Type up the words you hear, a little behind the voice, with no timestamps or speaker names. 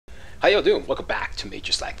How y'all doing? Welcome back to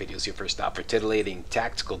MajorSlackVideos, your first stop for titillating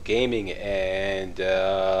tactical gaming. And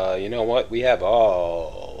you know what? We have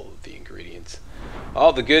all the ingredients,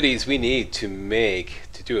 all the goodies we need to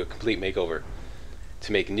do a complete makeover,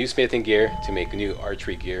 to make new smithing gear, to make new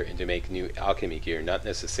archery gear, and to make new alchemy gear. Not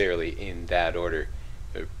necessarily in that order.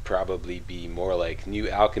 It would probably be more like new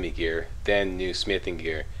alchemy gear, then new smithing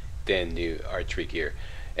gear, then new archery gear.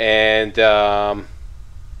 And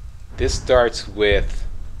this starts with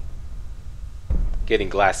getting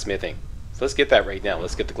glassmithing. So let's get that right now.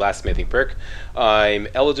 Let's get the glassmithing perk. I'm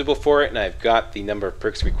eligible for it, and I've got the number of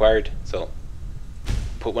perks required. So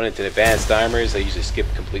put one into advanced armors. I usually skip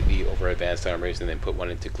completely over advanced armors and then put one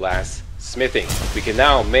into glassmithing. We can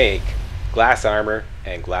now make glass armor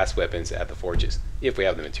and glass weapons at the forges if we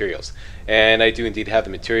have the materials. And I do indeed have the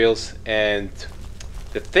materials. And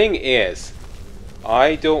the thing is,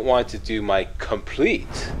 I don't want to do my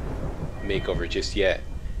complete makeover just yet,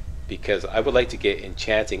 because I would like to get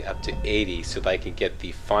enchanting up to 80 so that I can get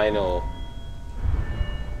the final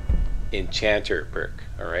enchanter perk.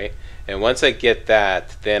 Alright, and once I get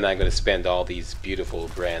that, then I'm going to spend all these beautiful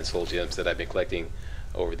grand soul gems that I've been collecting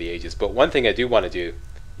over the ages. But one thing I do want to do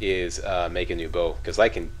is make a new bow, because I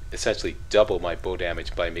can essentially double my bow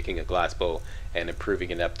damage by making a glass bow and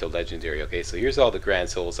improving it up to legendary. Okay, so here's all the grand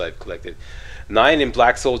souls I've collected. 9 in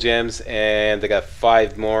black soul gems, and I got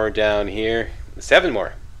 5 more down here. 7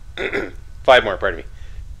 more. 5 more, pardon me.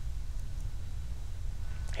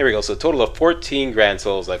 Here we go. So a total of 14 grand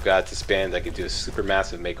souls I've got to spend. I could do a super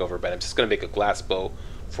massive makeover, but I'm just going to make a glass bow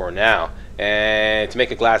for now. And to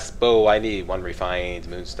make a glass bow, I need 1 refined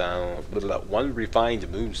moonstone, 1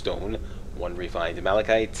 refined moonstone, 1 refined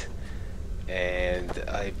malachite, and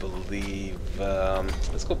I believe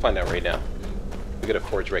let's go find out right now. We got a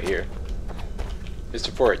forge right here.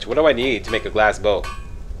 Mr. Forge, what do I need to make a glass bow?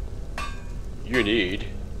 You need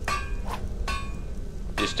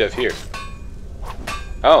this stuff here.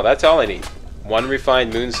 Oh, that's all I need. 1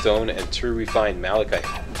 refined moonstone and 2 refined malachite.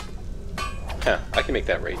 Huh, I can make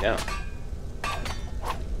that right now.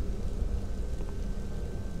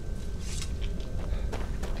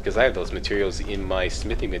 Because I have those materials in my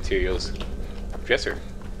smithing materials dresser.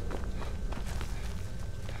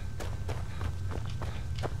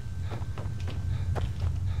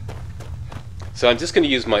 So I'm just going to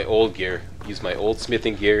use my old gear, use my old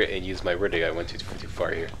smithing gear, and use my... Where did I went too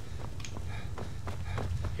far here?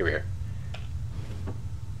 Here we are.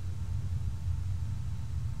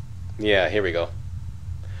 Yeah, here we go.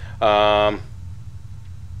 What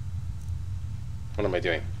am I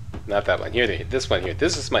doing? Not that one. Here, this one here.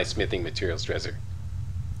 This is my smithing materials dresser.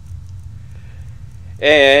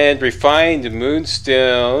 And refined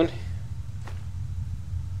moonstone.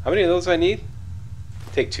 How many of those do I need?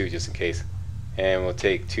 Take 2 just in case. And we'll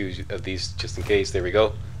take 2 of these just in case. There we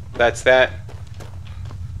go. That's that.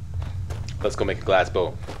 Let's go make a glass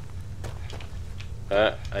bow.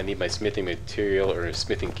 I need my smithing material, or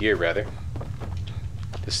smithing gear rather.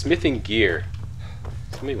 The smithing gear.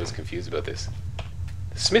 Somebody was confused about this.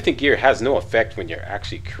 The smithing gear has no effect when you're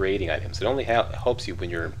actually creating items. It only helps you when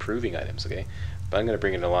you're improving items, okay? But I'm going to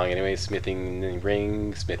bring it along anyway. Smithing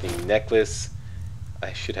ring, smithing necklace.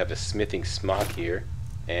 I should have a smithing smock here.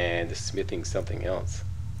 And a smithing something else.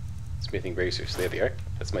 Smithing bracers. There they are.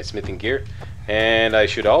 That's my smithing gear. And I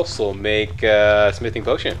should also make a smithing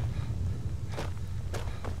potion.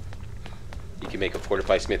 You can make a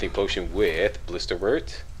fortified smithing potion with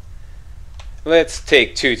blisterwort. Let's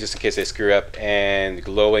take 2 just in case I screw up. And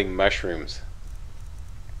glowing mushrooms.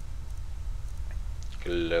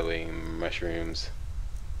 Glowing mushrooms.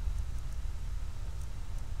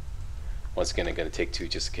 Once again, I'm going to take 2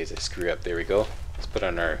 just in case I screw up. There we go. Let's put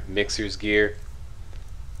on our mixer's gear.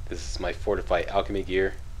 This is my fortified alchemy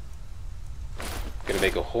gear. I'm going to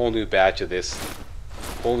make a whole new batch of this.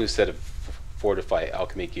 Whole new set of fortified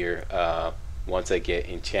alchemy gear once I get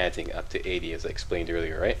enchanting up to 80, as I explained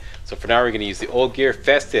earlier, right? So for now, we're going to use the old gear,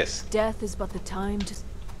 Festus. Death is but the time to...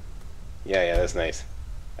 Yeah, that's nice.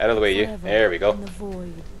 Out of the way, you. There we go.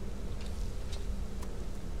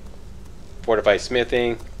 Fortified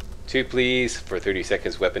smithing. 2 please, for 30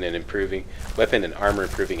 seconds. Weapon and armor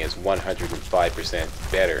improving is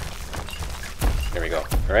 105% better. There we go.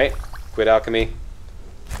 Alright, quit alchemy.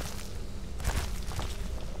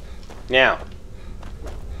 Now,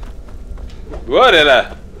 what did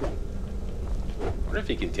I wonder if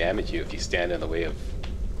he can damage you if you stand in the way of...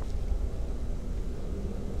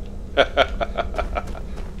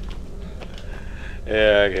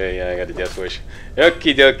 Yeah, okay, yeah, I got the death wish.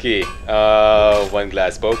 Okie dokie. 1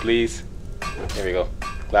 glass bow, please. There we go.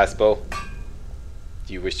 Glass bow.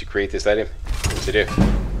 Do you wish to create this item? Yes, I do.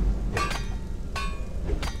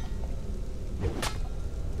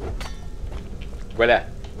 Voila.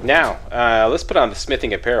 Now, let's put on the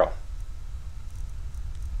smithing apparel.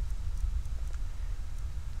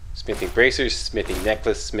 Smithing bracers, smithing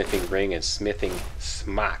necklace, smithing ring, and smithing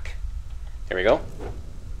smock. There we go.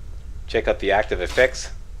 Check out the active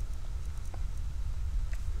effects.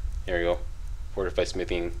 There we go. Fortify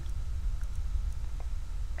smithing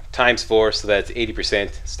times 4, so that's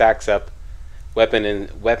 80%. Stacks up.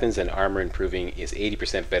 Weapons and armor improving is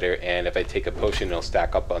 80% better, and if I take a potion, it'll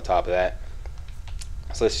stack up on top of that.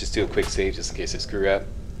 So let's just do a quick save just in case I screw up.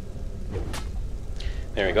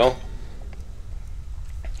 There we go.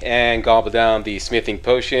 And gobble down the smithing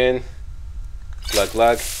potion. Glug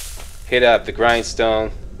glug. Hit up the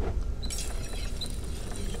grindstone.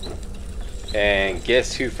 And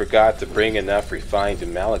guess who forgot to bring enough refined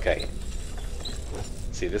malachite?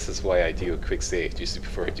 See, this is why I do a quick save just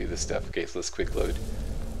before I do this stuff. Okay, so let's quick load.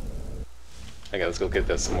 Okay, let's go get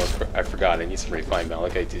this some more. I forgot, I need some refined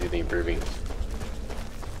malachite to do the improving.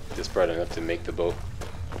 Just brought enough to make the bow.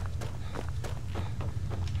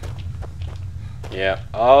 Yeah,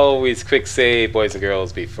 always quick save, boys and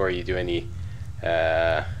girls, before you do any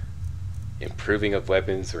improving of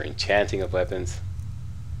weapons or enchanting of weapons.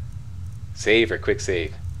 Save or quick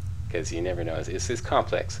save, because you never know. It's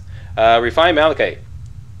complex. Refined malachite.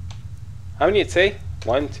 How many did it say?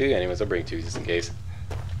 1, 2. Anyways, I'll bring 2 just in case.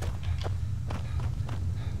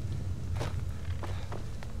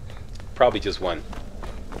 Probably just 1.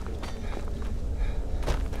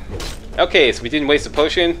 Okay, so we didn't waste a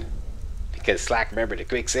potion because Slack remembered a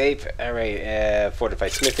quick save. Alright, fortify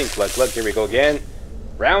smithing, glug glug, here we go again.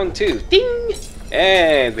 Round 2, ding!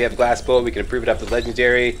 And we have a glass bow, we can improve it up to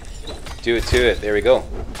legendary. Do it to it, there we go.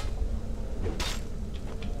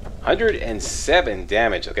 107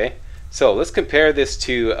 damage, okay? So let's compare this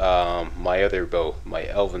to my other bow, my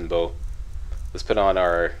elven bow. Let's put on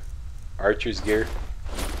our archer's gear.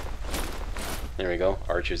 There we go,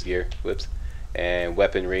 archer's gear, whoops. And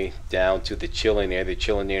weaponry down to the Chillinator. The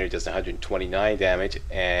Chillinator does 129 damage,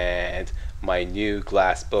 and my new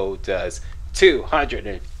glass bow does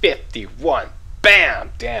 251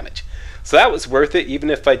 BAM damage. So that was worth it, even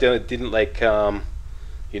if I didn't like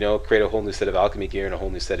you know, create a whole new set of alchemy gear and a whole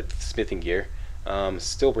new set of smithing gear.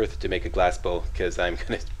 Still worth it to make a glass bow because I'm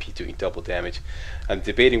going to be doing double damage. I'm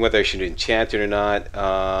debating whether I should enchant it or not.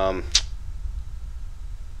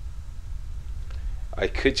 I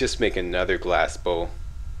could just make another glass bow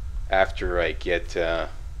after I get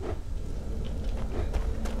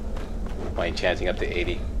my enchanting up to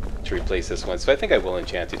 80 to replace this one. So I think I will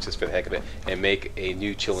enchant it just for the heck of it and make a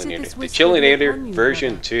new Chillinator. The Chillinator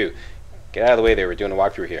version 2. Get out of the way there, we're doing a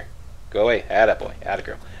walkthrough here. Go away, atta boy, atta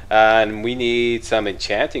girl. And we need some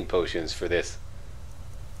enchanting potions for this.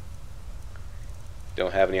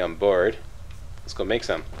 Don't have any on board. Let's go make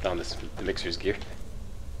some. Put on this, the mixer's gear.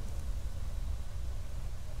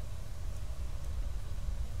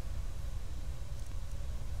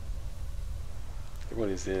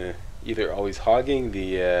 Everyone is either always hogging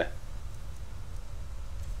the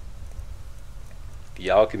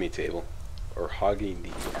alchemy table or hogging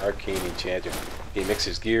the arcane enchanter. Okay,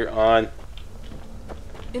 mixer's gear on.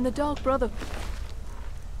 In the dark, brother.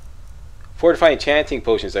 Fortify enchanting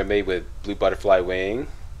potions are made with blue butterfly wing.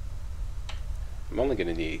 I'm only going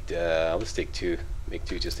to need, let's take 2. Make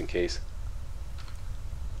 2 just in case.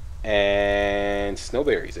 And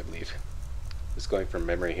snowberries, I believe. Just going from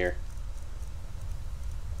memory here.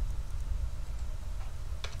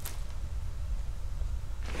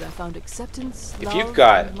 I found acceptance. If you've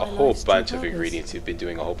got a whole bunch of ingredients, you've been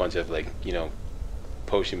doing a whole bunch of, like, you know,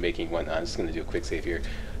 potion making and whatnot. I'm just going to do a quick save here.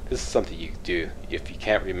 This is something you do if you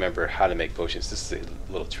can't remember how to make potions. This is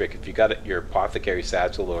a little trick. If you got your apothecary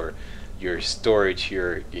satchel or your storage,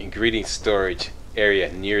 your ingredient storage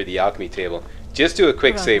area near the alchemy table, just do a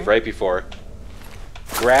quick save right before.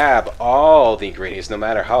 Grab all the ingredients, no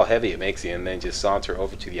matter how heavy it makes you, and then just saunter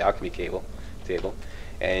over to the alchemy table,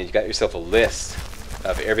 and you got yourself a list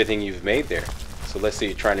of everything you've made there. So let's say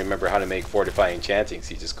you're trying to remember how to make fortify enchanting.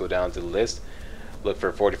 So you just go down to the list, look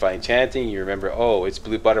for fortify enchanting, you remember, oh, it's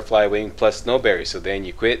blue butterfly wing plus snowberry. So then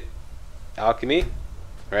you quit alchemy,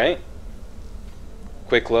 right?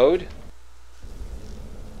 Quick load.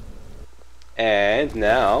 And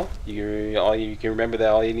now you can remember that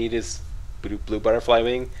all you need is blue butterfly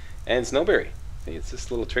wing and snowberry. See, it's this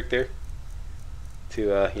little trick there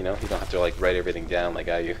to you know, you don't have to like write everything down like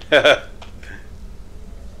I do.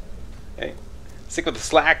 Okay. Stick with the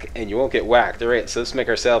slack and you won't get whacked. Alright, so let's make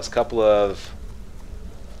ourselves a couple of,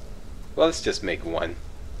 well, let's just make one.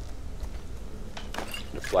 I'm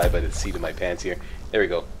gonna fly by the seat of my pants here. There we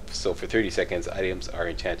go. So for 30 seconds, items are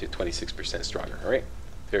enchanted 26% stronger. Alright,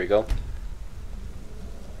 there we go.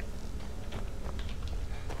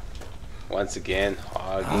 Once again,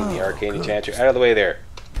 hogging the arcane enchanter. Out of the way there.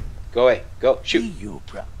 Go away. Go. Shoot.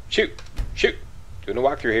 Shoot. Shoot. Doing a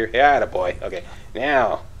walkthrough here. Yeah, boy. Okay.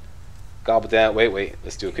 Now, gobble down. Wait.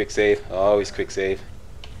 Let's do a quick save. Always quick save.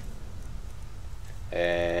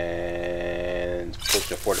 And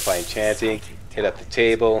potion of fortify enchanting. Hit up the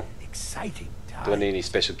table. Don't need any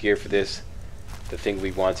special gear for this. The thing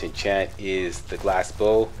we want to enchant is the glass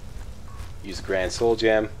bow. Use a grand soul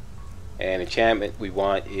gem. And enchantment we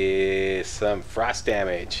want is some frost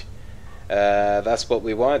damage. That's what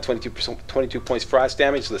we want. 22 points frost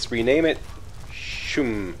damage. Let's rename it.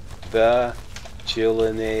 Shoom. The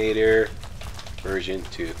Chillinator version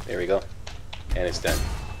 2. There we go. And it's done.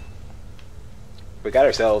 We got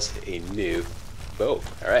ourselves a new bow.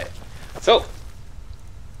 Alright. So,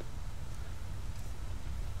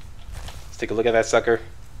 let's take a look at that sucker.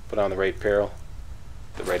 Put on the right apparel.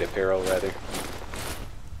 The right apparel, rather.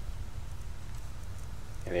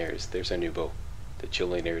 And there's our new bow. The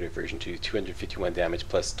Chillinator version 2. 251 damage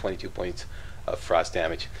plus 22 points of frost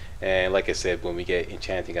damage. And like I said, when we get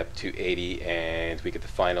enchanting up to 80 and we get the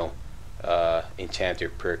final enchanter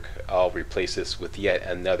perk, I'll replace this with yet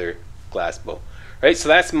another glass bow. Right, so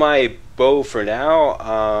that's my bow for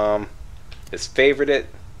now. Just favorite it,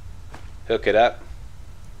 hook it up,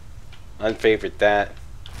 unfavorite that,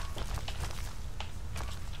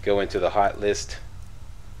 go into the hot list.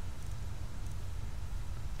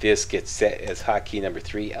 This gets set as hotkey number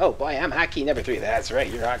 3. Oh boy, I'm hotkey number 3. That's right,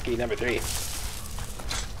 you're hotkey number 3.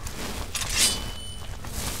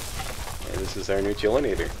 And this is our new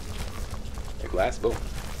Chillinator, a glass bow.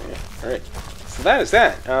 Yeah, alright, so that is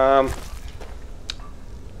that.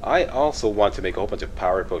 I also want to make a whole bunch of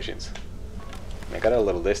power potions. I got a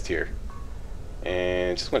little list here,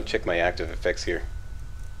 and just want to check my active effects here.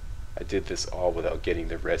 I did this all without getting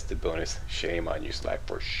the rested bonus. Shame on you, Slack.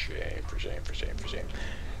 For shame.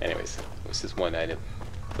 Anyways, this is one item.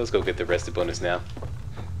 Let's go get the rested bonus now.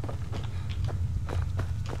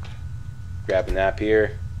 Grab a nap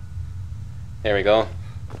here. There we go.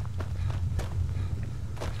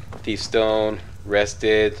 Thief Stone,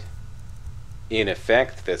 rested, in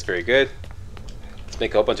effect. That's very good. Let's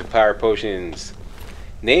make a whole bunch of power potions.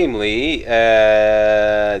 Namely,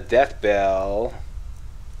 Death Bell.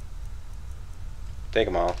 Take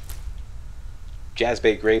them all.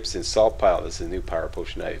 Jazzbait Grapes and Salt Pile. This is a new power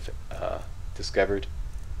potion I've discovered.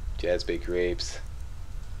 Jazzbait Grapes.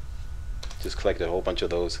 Just collected a whole bunch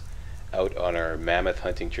of those out on our mammoth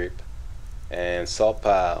hunting trip. And Salt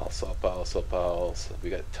Pile. We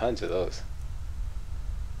got tons of those.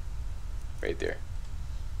 Right there.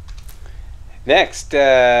 Next,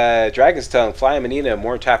 Dragon's Tongue, Fly Amanita,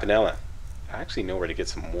 more Tapanella. I actually know where to get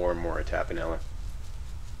some more Tapanella.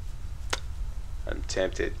 I'm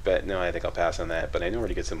tempted, but no, I think I'll pass on that. But I know where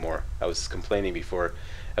to get some more. I was complaining before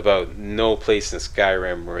about no place in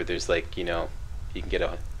Skyrim where there's like, you know, you can get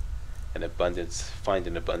an abundance, find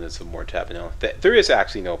an abundance of more Tapanella. There is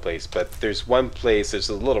actually no place, but there's one place, there's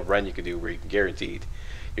a little run you can do where you're guaranteed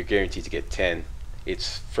to get 10.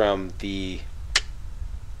 It's from the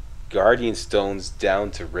Guardian Stones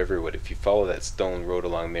down to Riverwood. If you follow that stone road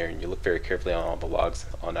along there and you look very carefully on all the logs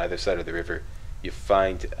on either side of the river, you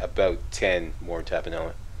find about 10 more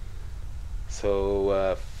Tapanella.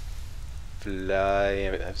 So, I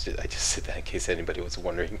just said that in case anybody was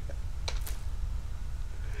wondering.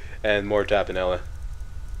 And more Tapanella.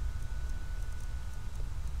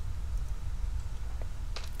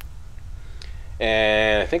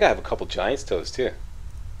 And I think I have a couple Giant's Toes too.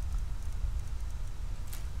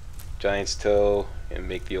 Giant's Toe, and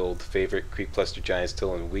make the old favorite Creep Cluster Giant's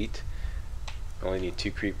Toe and wheat. Only need 2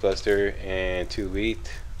 Creep Cluster and 2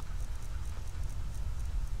 wheat.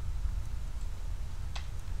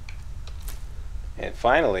 And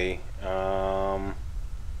finally, I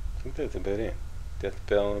think that's about it. Death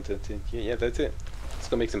Bell, yeah, that's it. Let's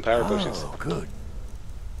go make some power potions. Oh, good.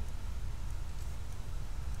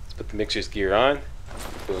 Let's put the mixer's gear on.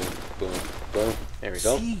 Boom, boom, boom. There we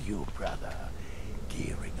go. See you, brother.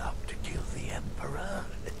 Gearing up to kill the Emperor.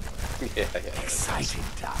 Yeah. Exciting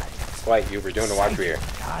times. Quiet, you. We're doing a walkthrough here.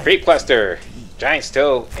 Creep Cluster, Giant's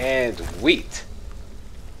Toe, and wheat.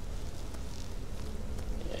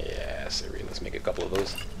 Yeah, sorry. Let's make a couple of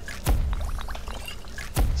those.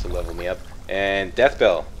 This will level me up. And Death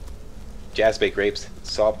Bell, Jazzbait Grapes,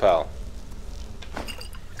 Salt Pile.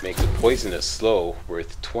 Makes a poisonous slow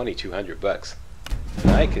worth 2,200 bucks.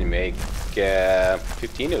 And I can make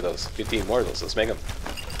 15 of those, 15 more of those. Let's make them.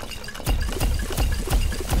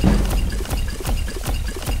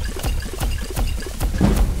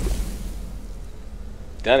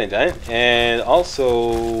 Done and done. And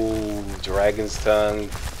also Dragon's Tongue,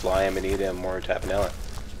 Fly Amanita, and more Tapanella.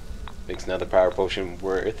 Makes another power potion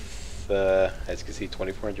worth, as you can see,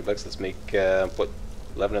 2,400 bucks. Let's make, put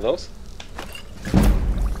 11 of those.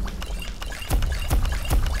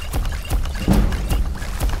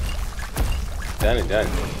 Done and done.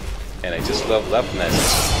 And I just leveled up, and that's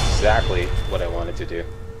exactly what I wanted to do.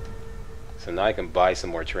 So now I can buy some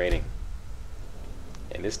more training.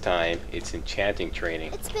 And this time, it's enchanting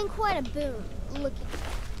training. It's been quite a boon. Looking.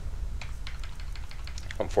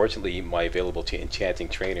 Unfortunately, my available to enchanting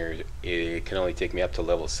trainer, it can only take me up to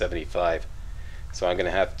level 75. So I'm going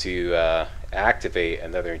to have to activate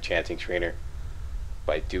another enchanting trainer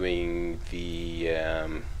by doing the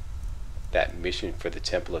that mission for the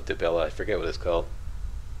Temple of Dibella. I forget what it's called.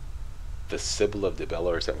 The Sibyl of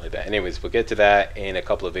Dibella or something like that. Anyways, we'll get to that in a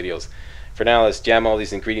couple of videos. For now, let's jam all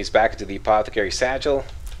these ingredients back into the apothecary satchel.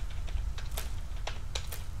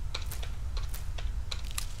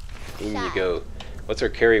 In you go. What's our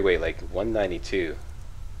carry weight? Like 192.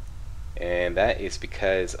 And that is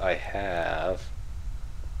because I have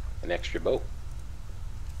an extra bow.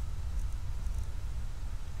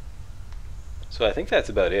 So I think that's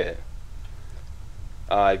about it.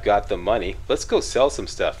 I've got the money. Let's go sell some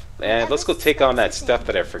stuff. And let's go take on that stuff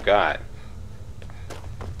that I forgot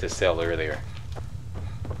to sell earlier.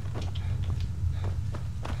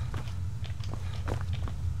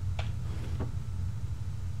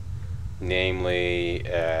 Namely,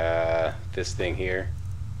 this thing here.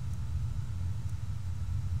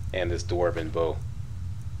 And this dwarven bow.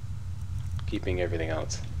 Keeping everything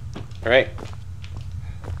else. Alright.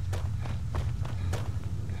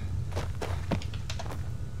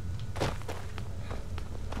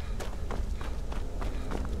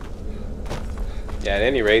 Yeah, at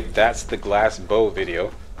any rate, that's the glass bow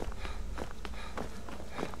video.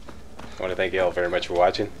 I want to thank you all very much for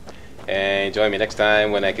watching. And join me next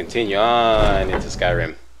time when I continue on into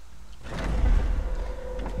Skyrim.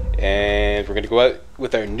 And we're going to go out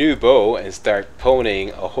with our new bow and start poning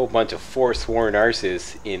a whole bunch of Forsworn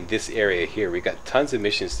Arses in this area here. We got tons of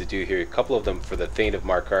missions to do here. A couple of them for the Thane of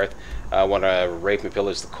Markarth. I want to rape and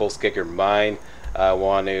pillage the Coalskicker Mine. I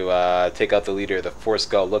want to take out the leader of the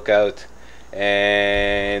Forskull Lookout.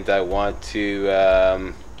 And I want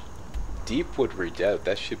to Deepwood Redoubt.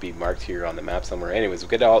 That should be marked here on the map somewhere. Anyways, we'll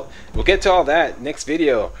get to all that next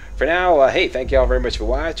video. For now, hey, thank you all very much for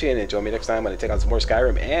watching, and join me next time when I take on some more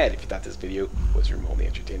Skyrim. And if you thought this video was remotely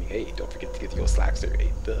entertaining, hey, don't forget to give the old Slackster a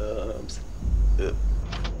thumbs up.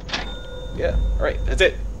 Yeah, all right, that's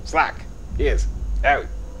it. Slack is out.